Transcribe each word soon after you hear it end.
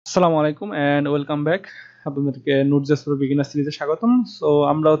আসসালামু আলাইকুম and welcome back. আপনাদেরকে Node.js ফর বিগিনার সিরিজে স্বাগতম। সো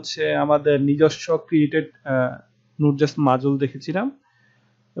আমরা আমাদের নিজস্ব ক্রিয়েটেড Node.js মডিউল দেখেছিলাম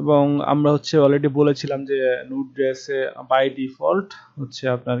এবং আমরা অলরেডি বলেছিলাম যে Node.js এ বাই ডিফল্ট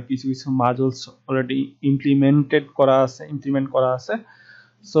আপনার কিছু কিছু মডিউলস অলরেডি ইমপ্লিমেন্ট করা আছে।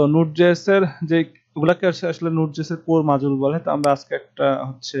 সো Node.js এর যে ওগুলাকে আসলে Node.js এর কোর মডিউল বলে। তো আমরা আজকে একটা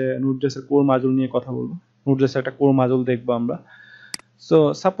Node.js এর কোর মডিউল নিয়ে কথা বলবো। Node.js এর একটা কোর মডিউল দেখবো আমরা। সো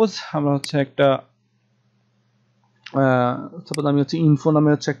সাপোজ আমরা একটা সাপোজ আমি ইনফো নামে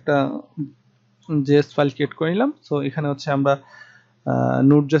একটা জেএস ফাইল ক্রিয়েট করে নিলাম। সো এখানে আমরা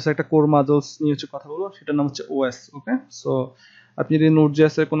Node.js একটা কোর মডিউলস নিয়ে কথা বলবো, সেটার নাম ওএস। ওকে, সো আপনি যদি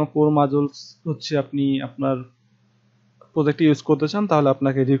Node.js এর কোনো কোর মডিউলস আপনি আপনার প্রজেক্টে ইউজ করতে চান তাহলে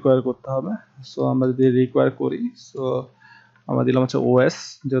আপনাকে রিকোয়ার করতে হবে। সো আমরা যদি রিকোয়ার করি, সো আমরা দিলাম ওএস,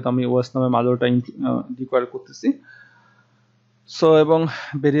 যেহেতু আমি ওএস নামে মডিউলটা রিকোয়ার করতেছি। সো এবং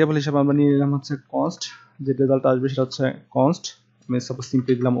ভেরিয়েবল হিসেবে আমরা নিয়ে নিলাম কনস্ট, যে রেজাল্ট আসবে সেটা কনস্ট। আমি সাপোজ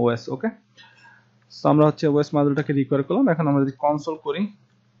সিম্পলি দিলাম ওএস। ওকে, সো আমরা ওএস মডিউলটাকে রিকোয়ার করলাম। এখন আমরা যদি কনসোল করি,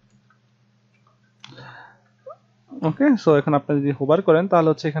 ওকে, সো এখন আপনি যদি হোভার করেন তাহলে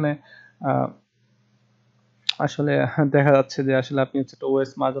এখানে আসলে দেখা যাচ্ছে যে আসলে আপনি একটা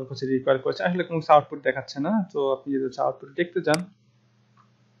ওএস মডিউল রিকোয়ার করেছেন, আসলে কোনো আউটপুট দেখাচ্ছে না। তো আপনি যদি আউটপুট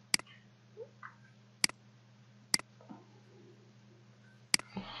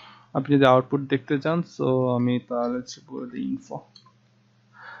দেখতে চান, সো আমি তাহলে বলে দিই ইনফো।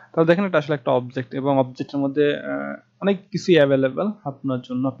 তাহলে দেখেন এটা আসলে একটা অবজেক্ট এবং অবজেক্টের মধ্যে অনেক কিছুই অ্যাভেলেবেল আপনার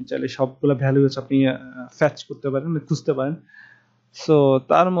জন্য। আপনি চাইলে সবগুলো ভ্যালু আপনি ফ্যাচ করতে পারেন, খুঁজতে পারেন। সো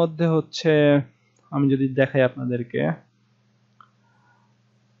তার মধ্যে আমি যদি দেখাই আপনাদেরকে,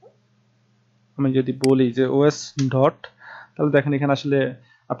 আমি যদি বলি যে ওএস ডট, তাহলে দেখেন এখানে আসলে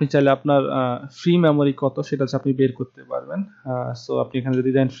আপনি চাইলে আপনার ফ্রি মেমোরি কত সেটা আপনি বের করতে পারবেন। সো আপনি এখানে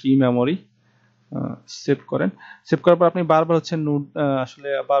যদি দেন ফ্রি মেমোরি, সেভ করেন, সেভ করার পর আপনি বারবার নোড আসলে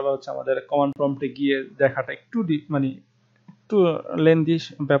বারবার আমাদের কমান্ড প্রম্পটে গিয়ে দেখাটা একটু মানে একটু লেন্দি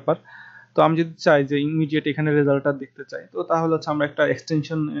ব্যাপার। তো আমি যদি চাই যে ইমিডিয়েট এখানে রেজাল্টটা দেখতে চাই, তো তাহলে আমরা একটা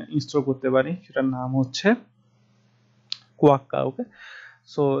এক্সটেনশন ইনস্টল করতে পারি, সেটার নাম কোয়াক্কা। ওকে,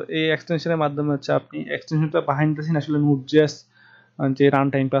 সো এই এক্সটেনশনের মাধ্যমে আপনি এক্সটেনশনটা বিহাইন্ড দ্য সিন আসলে Node.js যে রান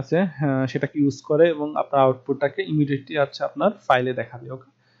টাইমটা আছে সেটাকে ইউজ করে এবং আপনার আউটপুটটাকে ইমিডিয়েটলি আপনার ফাইলে দেখাবে। ওকে,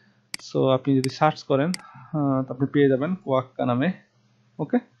 সো আপনি যদি সার্চ করেন আপনি পেয়ে যাবেন কোয়াক্কা নামে।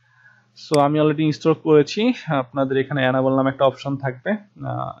 ওকে, সো আমি অলরেডি ইনস্টল করেছি। আপনাদের এখানে এনাবল নামে একটা অপশন থাকবে,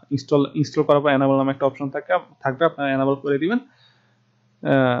 ইনস্টল করার পর এনাবল নামে একটা অপশন থাকবে, আপনারা এনাবল করে দিবেন।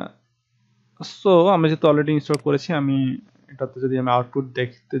 সো আমি যেহেতু অলরেডি ইনস্টল করেছি, আমি এটাতে যদি আমি আউটপুট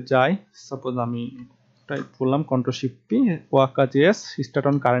দেখতে যাই, সাপোজ আমি টাইপ করলাম Ctrl+Shift+P কোয়াক্কা.js start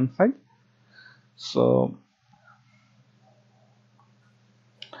on current file. So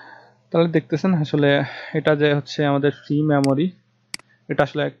তাহলে দেখতেছেন আসলে এটা যে আমাদের ফ্রি মেমোরি, এটা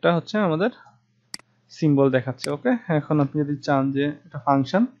আসলে একটা আমাদের সিম্বল দেখাচ্ছে। ওকে, এখন আপনি যদি চান যে এটা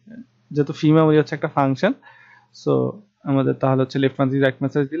ফাংশন, যেহেতু ফ্রি মেমোরি একটা ফাংশন, সো আমাদের তাহলে লেফট মেসেজ রাইট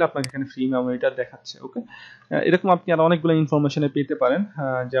মেসেজ দিলে আপনাকে এখানে ফ্রি মেমোরিটা দেখাচ্ছে। ওকে, এরকম আপনি আরো অনেকগুলো ইনফরমেশনে পেতে পারেন,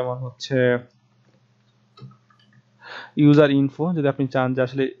 যেমন ইউজার ইনফো। যদি আপনি চান যে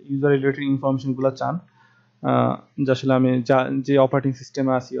আসলে ইউজার রিলেটেড ইনফরমেশনগুলো চান, যে আসলে আমি যে অপারেটিং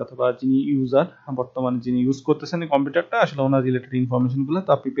সিস্টেমে আছি অথবা যিনি ইউজার বর্তমানে যিনি ইউজ করতেছেন কম্পিউটারটা, আসলে ওনার রিলেটেড ইনফরমেশনগুলো তো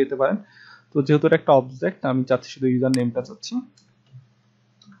আপনি পেতে পারেন। তো যেহেতু এটা একটা অবজেক্ট, আমি চাচ্ছি শুধু ইউজার নেমটা চাচ্ছি।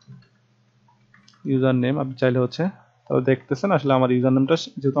 ইউজার নেম আপনি চাইলে তাহলে দেখতেছেন আসলে আমার ইউজার নেমটা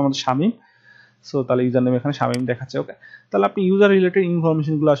যেহেতু আমাদের শামীম, সো তাহলে ইউজার নেম এখানে শামীম দেখাচ্ছে। ওকে, তাহলে আপনি ইউজার রিলেটেড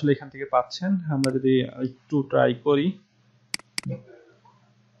ইনফরমেশনগুলো আসলে এখান থেকে পাচ্ছেন। আমরা যদি একটু ট্রাই করি,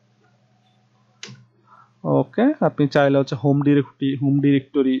 ওকে, আপনি চাইলে হোম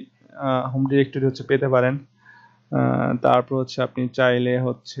ডিরেক্টরি পেতে পারেন। তারপর আপনি চাইলে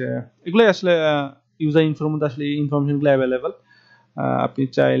এগুলোই আসলে ইউজার ইনফোর মধ্যে আসলে এই ইনফরমেশনগুলো অ্যাভেলেবল। আপনি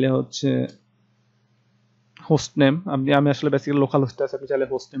চাইলে হোস্ট নেম, আমি আসলে বেসিক্যালি লোকাল হোস্টে আছি, আপনি চাইলে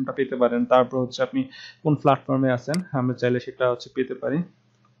হোস্ট নেমটা পেতে পারেন। তারপর আপনি কোন প্ল্যাটফর্মে আছেন, আমরা চাইলে সেটা পেতে পারি।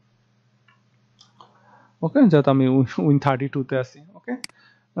 ওকে, যেহেতু আমি Win32 তে আছি। ওকে,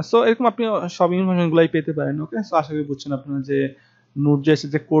 সো এরকম আপনি সব ইনফরমেশনগুলাই পেতে পারেন। ওকে, সো আশা করি বুঝছেন আপনারা যে Node.js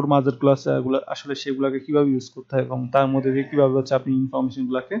যে কোর মডিউলগুলো আছে এগুলো আসলে সেগুলোকে কিভাবে ইউজ করতে হয় এবং তার মধ্যে দিয়ে কিভাবে আপনি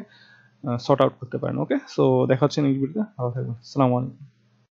ইনফরমেশনগুলোকে সর্ট আউট করতে পারেন। ওকে, সো দেখা হচ্ছে নেক্সট ভিডিওতে। ভালো থাকবেন। আসসালামু আলাইকুম।